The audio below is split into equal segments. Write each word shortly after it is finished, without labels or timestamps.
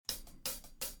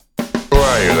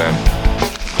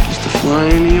fly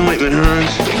in the ointment,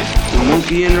 Hans. The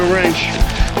monkey in the wrench.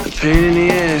 The pain in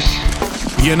the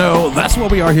ass. You know, that's what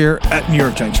we are here at New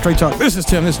York Giants Straight Talk. This is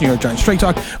Tim, this is New York Giants Straight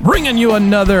Talk, bringing you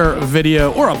another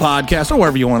video or a podcast or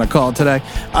whatever you want to call it today.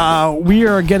 We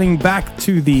are getting back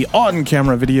to the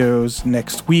on-camera videos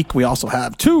next week. We also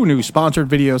have 2 new sponsored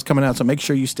videos coming out, so make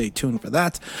sure you stay tuned for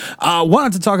that.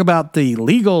 Wanted to talk about the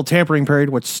legal tampering period,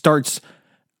 which starts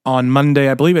on Monday.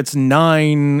 I believe it's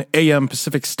 9 a.m.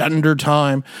 Pacific Standard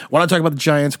Time. Want to talk about the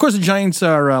Giants. Of course, the Giants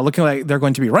are looking like they're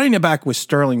going to be running it back with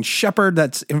Sterling Shepard.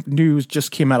 That's news just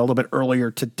came out a little bit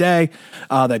earlier today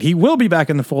that he will be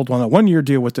back in the fold on a 1-year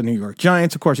deal with the New York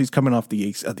Giants. Of course, he's coming off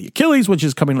the Achilles, which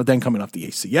is coming off the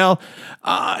ACL.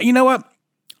 You know what?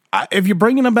 If you're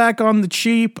bringing him back on the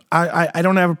cheap, I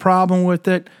don't have a problem with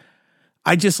it.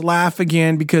 I just laugh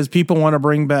again because people want to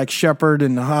bring back Shepard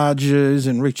and Hodges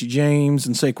and Richie James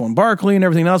and Saquon Barkley and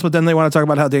everything else, but then they want to talk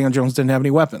about how Daniel Jones didn't have any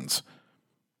weapons.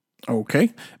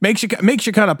 Okay. Makes you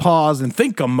kind of pause and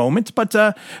think a moment, but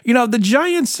the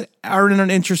Giants are in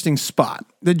an interesting spot.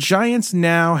 The Giants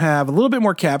now have a little bit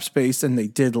more cap space than they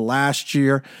did last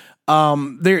year.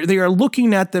 They are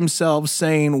looking at themselves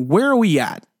saying, where are we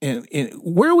at?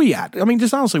 Where are we at? I mean,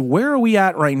 just honestly, where are we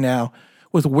at right now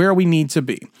with where we need to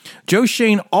be? Joe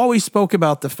Schoen always spoke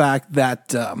about the fact that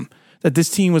that this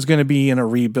team was going to be in a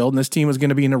rebuild, and this team was going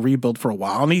to be in a rebuild for a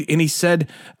while. And he said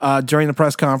during the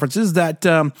press conferences that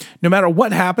no matter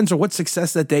what happens or what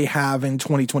success that they have in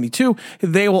 2022,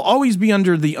 they will always be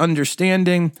under the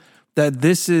understanding that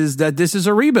this is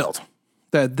a rebuild.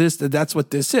 That's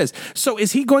what this is. So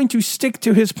is he going to stick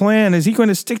to his plan? Is he going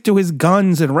to stick to his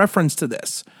guns in reference to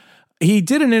this? He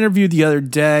did an interview the other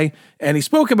day, and he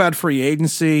spoke about free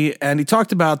agency, and he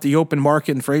talked about the open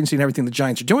market and free agency and everything the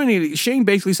Giants are doing. Schoen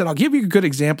basically said, I'll give you a good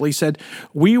example. He said,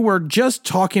 we were just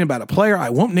talking about a player. I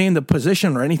won't name the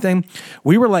position or anything.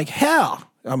 We were like, hell.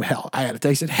 I had it.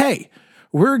 He said, hey,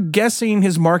 we're guessing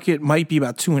his market might be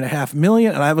about $2.5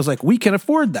 million. And I was like, we can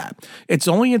afford that. It's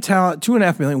only a talent,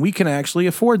 $2.5 million. We can actually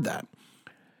afford that.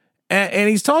 And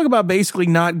he's talking about basically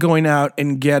not going out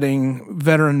and getting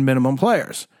veteran minimum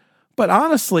players. But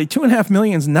honestly, $2.5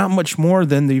 million is not much more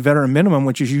than the veteran minimum,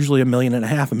 which is usually $1.5 million,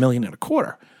 $1.25 million.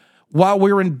 While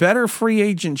we're in better free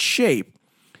agent shape,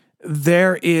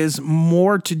 there is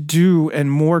more to do and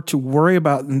more to worry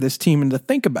about in this team and to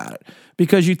think about it.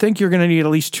 Because you think you're going to need at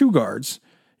least 2 guards.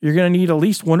 You're going to need at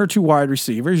least 1 or 2 wide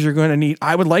receivers. You're going to need,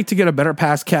 I would like to get a better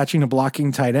pass catching and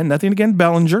blocking tight end. Nothing against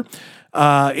Bellinger.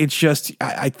 It's just,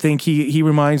 I think he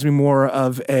reminds me more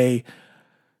of a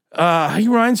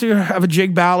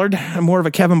Jake Ballard, more of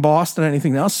a Kevin Boss than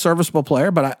anything else. Serviceable player,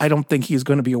 but I don't think he's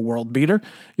going to be a world beater.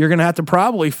 You're going to have to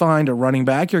probably find a running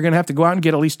back. You're going to have to go out and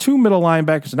get at least 2 middle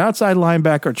linebackers, an outside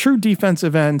linebacker, a true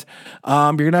defensive end.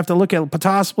 You're going to have to look at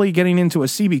possibly getting into a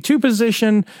CB2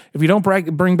 position. If you don't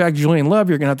bring back Julian Love,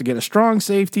 you're going to have to get a strong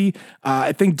safety.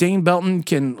 I think Dane Belton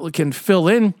can fill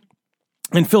in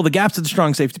and fill the gaps at the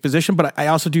strong safety position. But I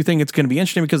also do think it's going to be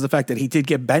interesting because of the fact that he did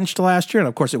get benched last year, and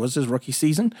of course it was his rookie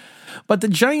season. But the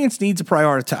Giants need to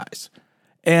prioritize.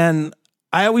 And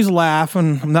I always laugh,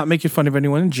 and I'm not making fun of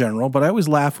anyone in general, but I always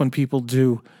laugh when people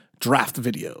do draft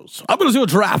videos. I'm going to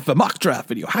do a mock draft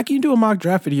video. How can you do a mock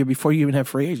draft video before you even have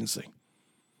free agency?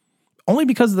 Only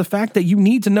because of the fact that you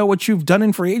need to know what you've done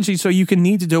in free agency so you can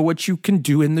need to know what you can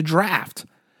do in the draft.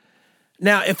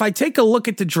 Now, if I take a look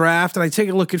at the draft and I take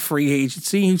a look at free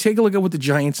agency, and you take a look at what the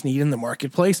Giants need in the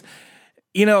marketplace,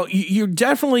 you're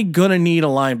definitely going to need a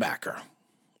linebacker.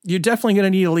 You're definitely going to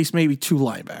need at least maybe 2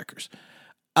 linebackers.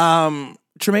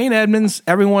 Tremaine Edmunds,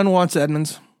 everyone wants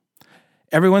Edmunds.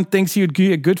 Everyone thinks he would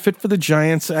be a good fit for the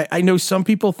Giants. I know some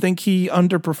people think he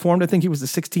underperformed. I think he was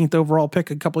the 16th overall pick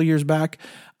a couple of years back.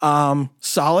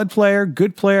 Solid player,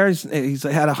 good player. He's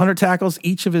had 100 tackles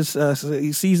each of his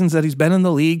seasons that he's been in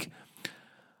the league.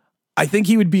 I think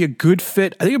he would be a good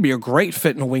fit. I think he'd be a great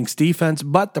fit in a Wings defense,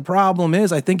 but the problem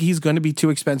is I think he's going to be too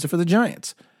expensive for the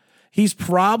Giants. He's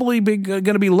probably going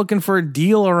to be looking for a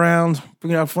deal around,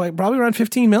 probably around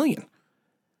 $15 million.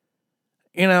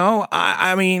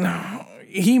 I mean,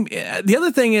 the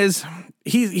other thing is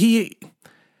he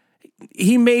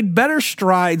made better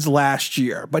strides last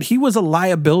year, but he was a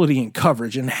liability in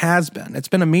coverage and has been. It's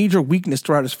been a major weakness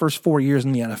throughout his first 4 years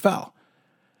in the NFL.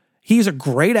 He's a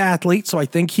great athlete, so I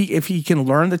think if he can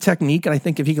learn the technique, and I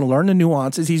think if he can learn the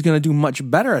nuances, he's going to do much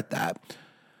better at that.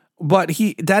 But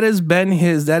that has been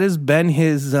his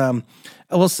I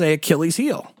will say Achilles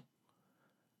heel.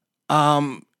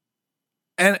 And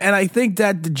I think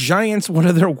that the Giants, one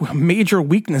of their major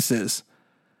weaknesses,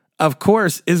 of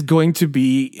course, is going to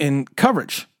be in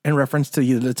coverage in reference to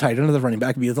either the tight end or the running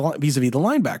back vis-a-vis the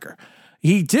linebacker.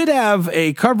 He did have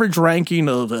a coverage ranking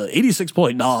of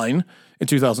 86.9 in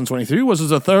 2023, which is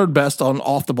the third best on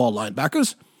off-the-ball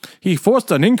linebackers. He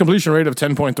forced an incompletion rate of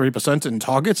 10.3% in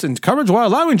targets and coverage while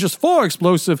allowing just 4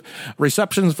 explosive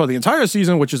receptions for the entire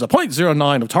season, which is a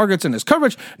 .09 of targets in his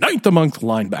coverage, ninth among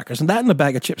linebackers. And that in a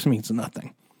bag of chips means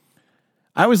nothing.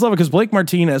 I always love it because Blake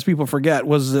Martinez, people forget,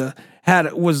 was I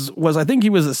think he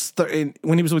was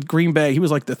when he was with Green Bay, he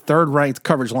was like the third ranked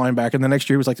coverage linebacker, and the next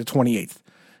year he was like the 28th.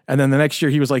 And then the next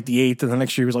year he was like the 8th, and the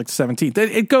next year he was like the 17th.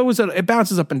 It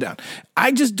bounces up and down.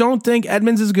 I just don't think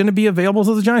Edmonds is going to be available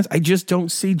to the Giants. I just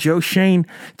don't see Joe Schoen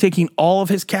taking all of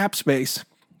his cap space,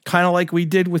 kind of like we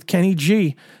did with Kenny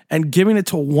G, and giving it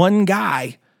to one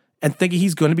guy and thinking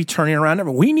he's going to be turning around.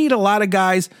 We need a lot of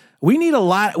guys. We need a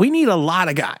lot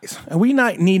of guys. And we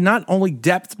need not only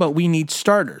depth, but we need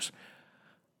starters.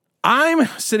 I'm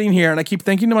sitting here and I keep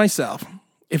thinking to myself,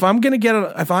 if I'm going to get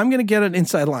an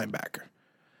inside linebacker,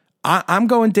 I'm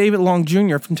going David Long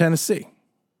Jr. from Tennessee.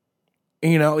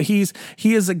 You know, he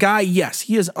is a guy, yes,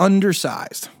 he is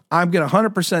undersized. I'm going to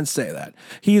 100% say that.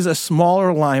 He is a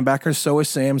smaller linebacker, so is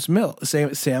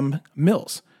Sam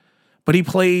Mills. But he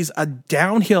plays a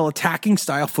downhill attacking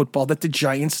style football that the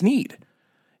Giants need.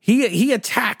 He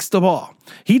attacks the ball.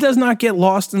 He does not get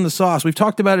lost in the sauce. We've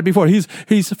talked about it before.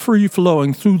 He's free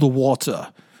flowing through the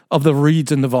water of the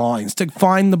reeds and the vines to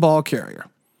find the ball carrier.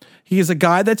 He is a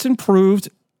guy that's improved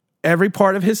every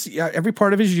part of his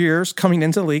years coming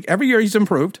into the league. Every year he's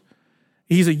improved.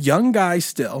 He's a young guy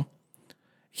still.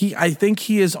 I think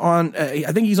he's on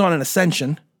an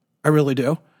ascension. I really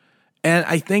do. And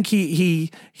I think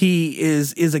he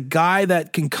is a guy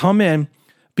that can come in,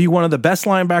 be one of the best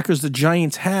linebackers the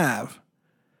Giants have,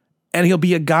 and he'll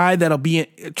be a guy that'll be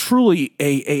truly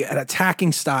an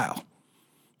attacking style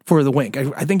for the wing.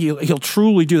 I think he'll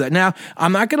truly do that. Now,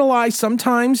 I'm not going to lie.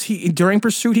 Sometimes during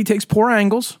pursuit he takes poor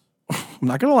angles. I'm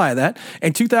not going to lie to that.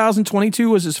 And 2022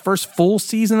 was his first full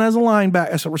season as a linebacker,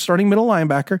 as a starting middle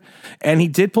linebacker, and he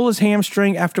did pull his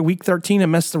hamstring after week 13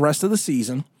 and missed the rest of the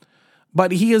season.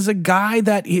 But he is a guy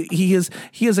that he is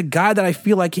a guy that I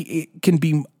feel like he can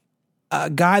be a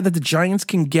guy that the Giants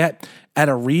can get at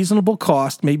a reasonable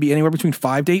cost, maybe anywhere between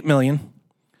 $5 to $8 million.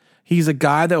 He's a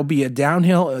guy that will be a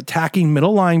downhill attacking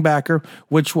middle linebacker,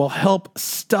 which will help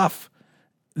stuff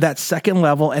that second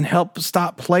level and help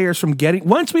stop players from getting.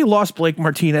 Once we lost Blake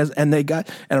Martinez and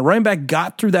a running back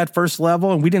got through that first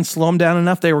level and we didn't slow him down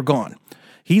enough, they were gone.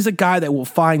 He's a guy that will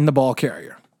find the ball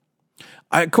carrier.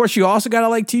 Of course, you also got to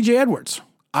like TJ Edwards.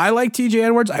 I like TJ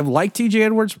Edwards. I've liked TJ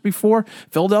Edwards before.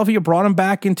 Philadelphia brought him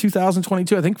back in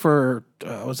 2022, I think for,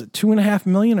 was it $2.5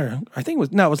 million? Or I think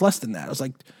it was less than that. It was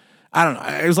like, I don't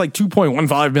know. It was like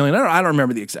 $2.15 million. I don't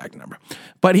remember the exact number.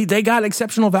 But they got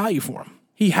exceptional value for him.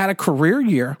 He had a career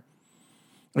year.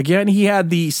 Again, he had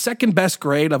the second best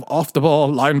grade of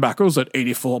off-the-ball linebackers at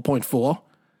 84.4.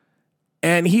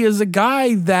 And he is a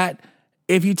guy that,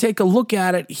 if you take a look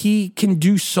at it, he can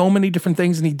do so many different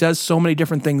things, and he does so many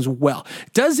different things well.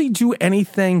 Does he do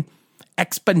anything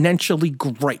exponentially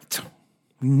great?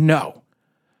 No.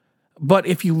 But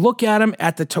if you look at him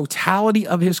at the totality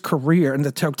of his career and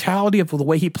the totality of the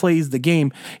way he plays the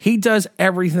game, he does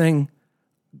everything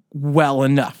well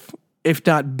enough, if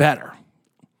not better.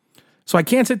 So I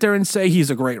can't sit there and say he's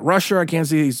a great rusher. I can't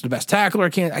say he's the best tackler. I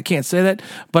can't say that.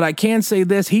 But I can say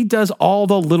this. He does all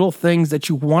the little things that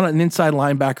you want an inside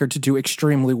linebacker to do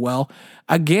extremely well.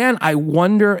 Again, I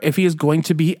wonder if he is going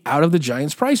to be out of the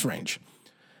Giants' price range.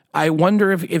 I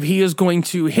wonder if he is going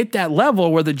to hit that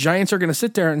level where the Giants are going to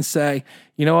sit there and say,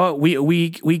 you know what,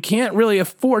 we can't really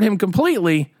afford him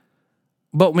completely,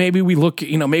 but maybe we look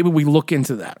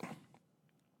into that.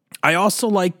 I also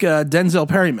like Denzel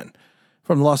Perryman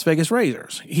from the Las Vegas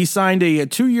Raiders. He signed a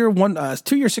two-year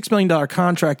 $6 million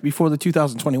contract before the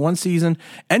 2021 season,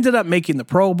 ended up making the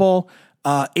Pro Bowl,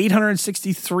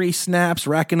 863 snaps,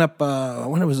 racking up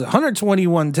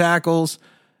 121 tackles.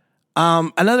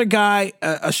 Another guy,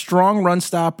 a strong run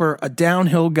stopper, a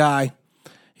downhill guy.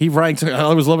 I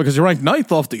always love it because he ranked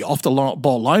ninth off the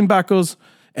ball linebackers,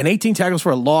 and 18 tackles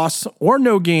for a loss or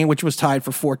no gain, which was tied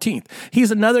for 14th.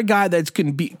 He's another guy that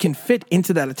can fit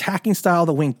into that attacking style of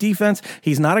the wing defense.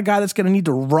 He's not a guy that's going to need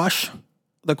to rush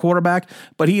the quarterback,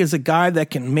 but he is a guy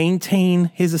that can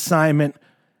maintain his assignment,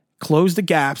 close the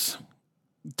gaps,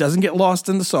 doesn't get lost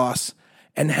in the sauce,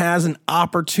 and has an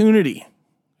opportunity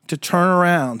to turn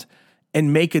around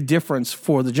and make a difference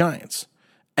for the Giants.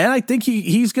 And I think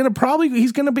he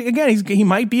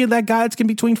might be that guy that's going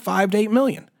to be between $5 to $8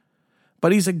 million.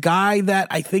 But he's a guy that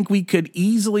I think we could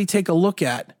easily take a look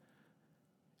at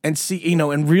and see,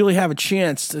 and really have a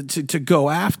chance to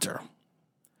go after.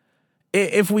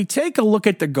 If we take a look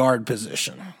at the guard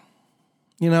position,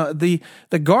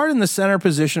 The guard and the center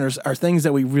position are things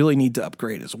that we really need to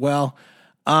upgrade as well.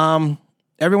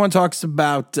 Everyone talks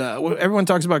about Connor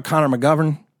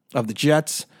McGovern of the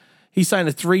Jets. He signed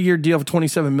a 3-year deal for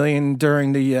 $27 million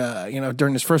during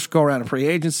during his first go around of free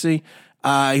agency.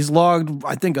 He's logged,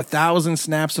 I think, 1,000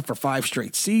 snaps for 5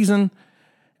 straight seasons.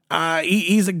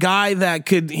 He's a guy that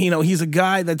could, he's a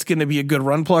guy that's going to be a good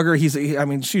run plugger.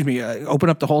 Open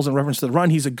up the holes in reference to the run.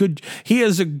 He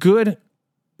is a good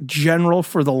general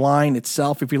for the line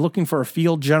itself. If you're looking for a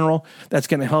field general that's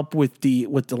going to help with the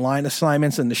line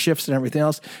assignments and the shifts and everything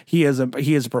else, he is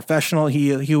a professional.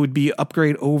 He would be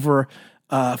upgrade over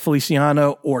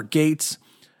Feliciano or Gates.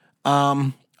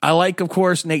 I like, of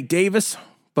course, Nate Davis,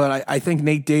 but I think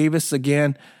Nate Davis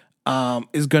again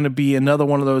is going to be another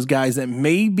one of those guys that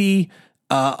may be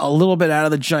a little bit out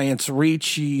of the Giants' reach.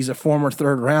 He's a former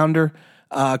 3rd rounder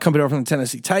coming over from the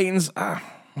Tennessee Titans.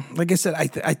 Like I said,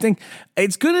 I think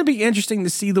it's going to be interesting to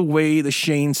see the way the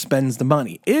Shane spends the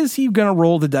money. Is he going to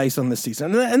roll the dice on this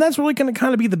season? And that's really going to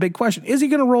kind of be the big question. Is he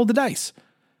going to roll the dice?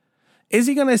 Is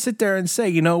he going to sit there and say,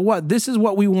 you know what, this is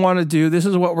what we want to do, this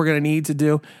is what we're going to need to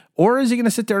do? Or is he going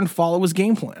to sit there and follow his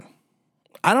game plan?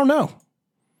 I don't know.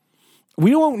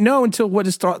 We won't know until what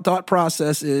his thought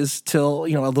process is till, a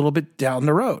little bit down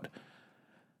the road.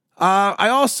 I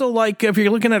also like, if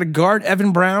you're looking at a guard,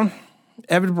 Evan Brown.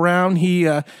 Evan Brown, he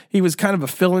was kind of a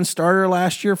fill-in starter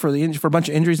last year for a bunch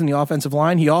of injuries in the offensive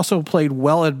line. He also played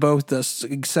well at both the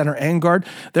center and guard.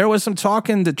 There was some talk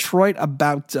in Detroit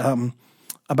about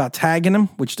tagging him,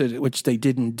 which they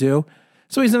didn't do.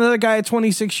 So he's another guy at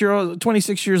 26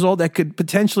 years old that could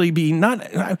potentially be not.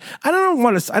 I don't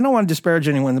want to disparage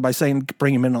anyone by saying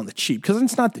bring him in on the cheap, because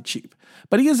it's not the cheap.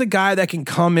 But he is a guy that can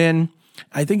come in.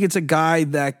 I think it's a guy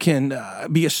that can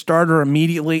be a starter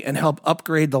immediately and help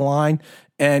upgrade the line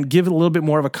and give it a little bit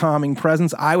more of a calming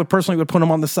presence. I would personally put him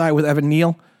on the side with Evan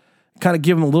Neal, kind of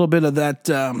give him a little bit of that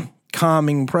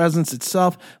calming presence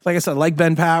itself. Like I said, I like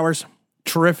Ben Powers.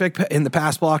 Terrific in the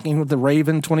pass blocking with the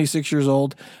Raven, 26 years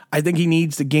old. I think he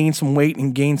needs to gain some weight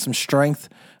and gain some strength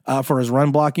for his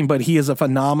run blocking, but he is a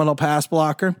phenomenal pass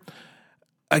blocker.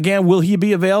 Again, will he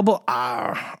be available?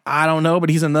 I don't know,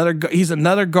 but he's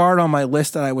another guard on my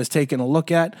list that I was taking a look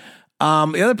at.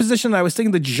 The other position that I was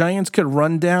thinking the Giants could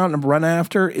run down and run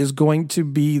after is going to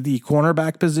be the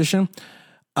cornerback position.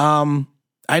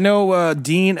 I know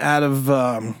Dean out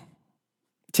of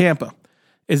Tampa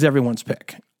is everyone's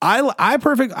pick. I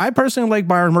personally like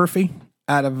Byron Murphy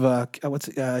out of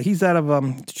he's out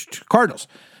of Cardinals.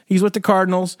 He's with the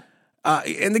Cardinals,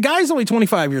 and the guy's only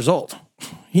 25 years old.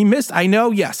 He missed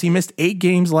 8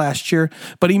 games last year,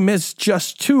 but he missed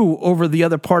just 2 over the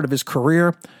other part of his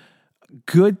career.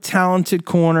 Good, talented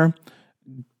corner,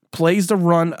 plays the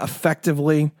run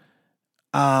effectively.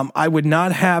 I would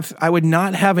not have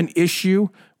an issue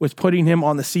with putting him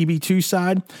on the CB2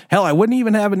 side. Hell, I wouldn't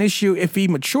even have an issue if he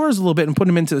matures a little bit and put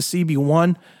him into the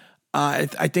CB1.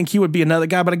 I think he would be another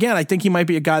guy, but again, I think he might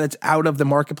be a guy that's out of the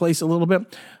marketplace a little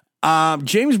bit.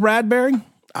 James Bradbury,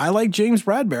 I like James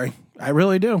Bradbury. I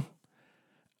really do.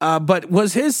 But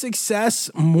was his success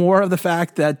more of the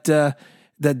fact that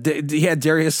he had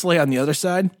Darius Slay on the other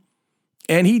side?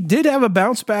 And he did have a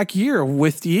bounce back year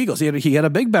with the Eagles. He had a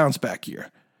big bounce back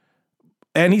year.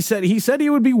 And he said he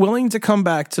would be willing to come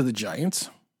back to the Giants.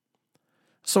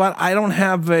 So I don't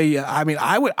have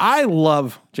I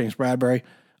love James Bradbury.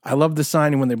 I love the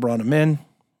signing when they brought him in.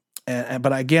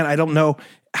 But again, I don't know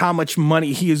how much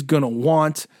money he is going to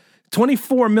want.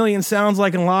 $24 million sounds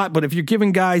like a lot, but if you're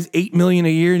giving guys $8 million a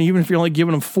year, and even if you're only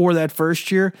giving them $4 that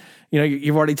first year,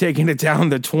 you've already taken it down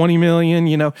to $20 million.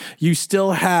 You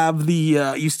still have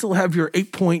your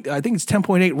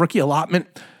 10.8 rookie allotment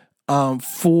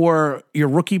for your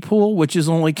rookie pool, which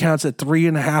only counts at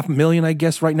 $3.5 million, I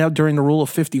guess, right now during the rule of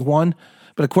 51.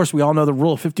 But of course, we all know the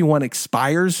rule of 51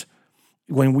 expires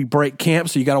when we break camp,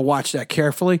 so you got to watch that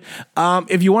carefully.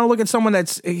 If you want to look at someone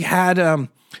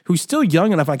who's still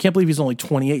young enough, I can't believe he's only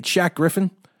 28. Shaq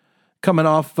Griffin, coming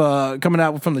out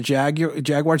from the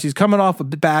Jaguars. He's coming off a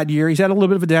bad year. He's had a little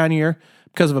bit of a down year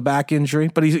because of a back injury,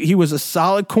 but he was a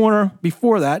solid corner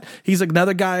before that. He's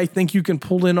another guy I think you can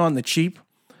pull in on the cheap.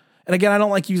 And again, I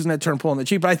don't like using that term, pull on the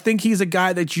cheap, but I think he's a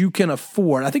guy that you can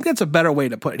afford. I think that's a better way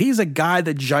to put it. He's a guy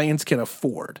that Giants can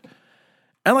afford.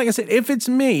 And like I said, if it's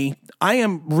me, I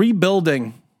am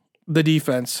rebuilding the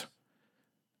defense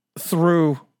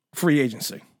through free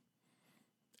agency.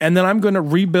 And then I'm going to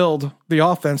rebuild the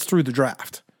offense through the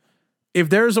draft.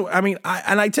 If there's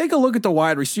I take a look at the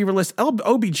wide receiver list.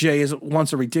 OBJ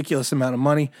wants a ridiculous amount of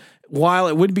money. While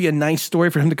it would be a nice story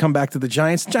for him to come back to the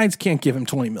Giants can't give him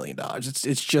 $20 million.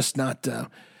 It's just not.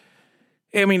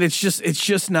 I mean, it's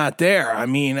just not there. I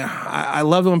mean, I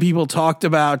love when people talked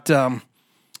about.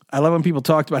 I love when people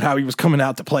talked about how he was coming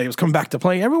out to play. He was coming back to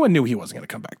play. Everyone knew he wasn't going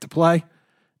to come back to play.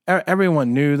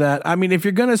 Everyone knew that. I mean, if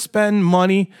you're going to spend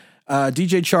money,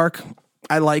 DJ Chark,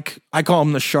 I call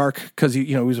him the Shark because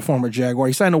he was a former Jaguar.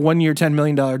 He signed a 1-year, $10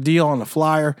 million deal on the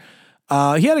Flyer.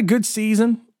 He had a good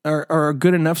season or a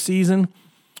good enough season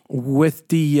with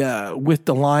the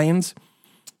Lions.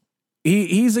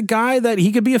 He's a guy that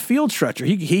he could be a field stretcher.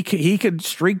 He could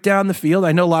streak down the field.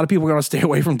 I know a lot of people are going to stay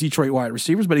away from Detroit wide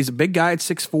receivers, but he's a big guy at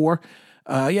 6'4".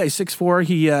 He's 6'4".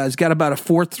 He's got about a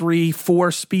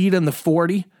 4.34 speed in the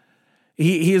 40.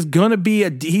 He is going to be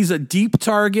he's a deep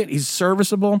target. He's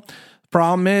serviceable.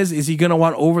 Problem is he going to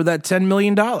want over that $10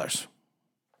 million?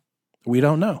 We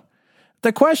don't know.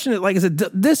 The question is, like I said,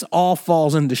 this all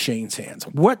falls into Shane's hands.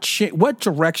 What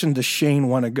direction does Shane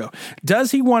want to go? Does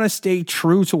he want to stay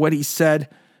true to what he said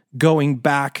going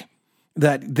back,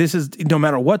 that this is, no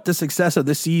matter what the success of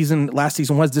this season, last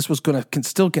season was, this was going to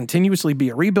still continuously be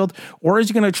a rebuild? Or is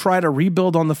he going to try to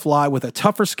rebuild on the fly with a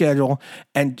tougher schedule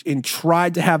and try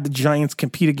to have the Giants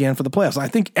compete again for the playoffs? I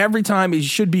think every time you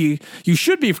should be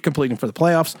completing for the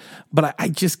playoffs, but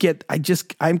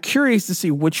I'm curious to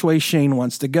see which way Shane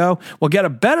wants to go. We'll get a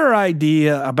better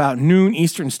idea about noon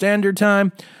Eastern Standard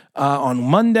Time. On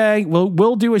Monday,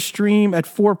 we'll do a stream at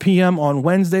 4 p.m. on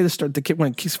Wednesday to start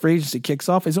when free agency kicks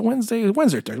off. Is it Wednesday?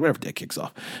 Wednesday or Thursday, whatever day it kicks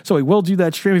off. So we will do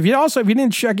that stream. If you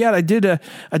didn't check out, I did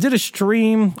a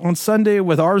stream on Sunday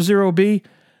with R0B.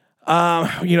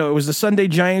 It was the Sunday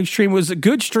Giants stream. It was a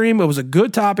good stream. It was a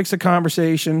good topics of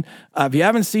conversation. If you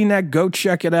haven't seen that, go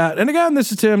check it out. And again,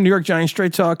 this is Tim, New York Giants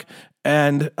Straight Talk.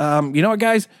 And you know what,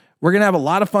 guys? We're going to have a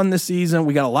lot of fun this season.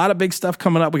 We got a lot of big stuff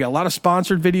coming up. We got a lot of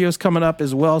sponsored videos coming up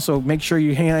as well. So make sure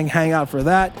you hang out for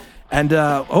that. And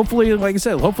hopefully, like I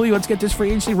said, let's get this free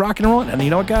agency rocking and rolling. And you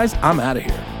know what, guys? I'm out of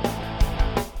here.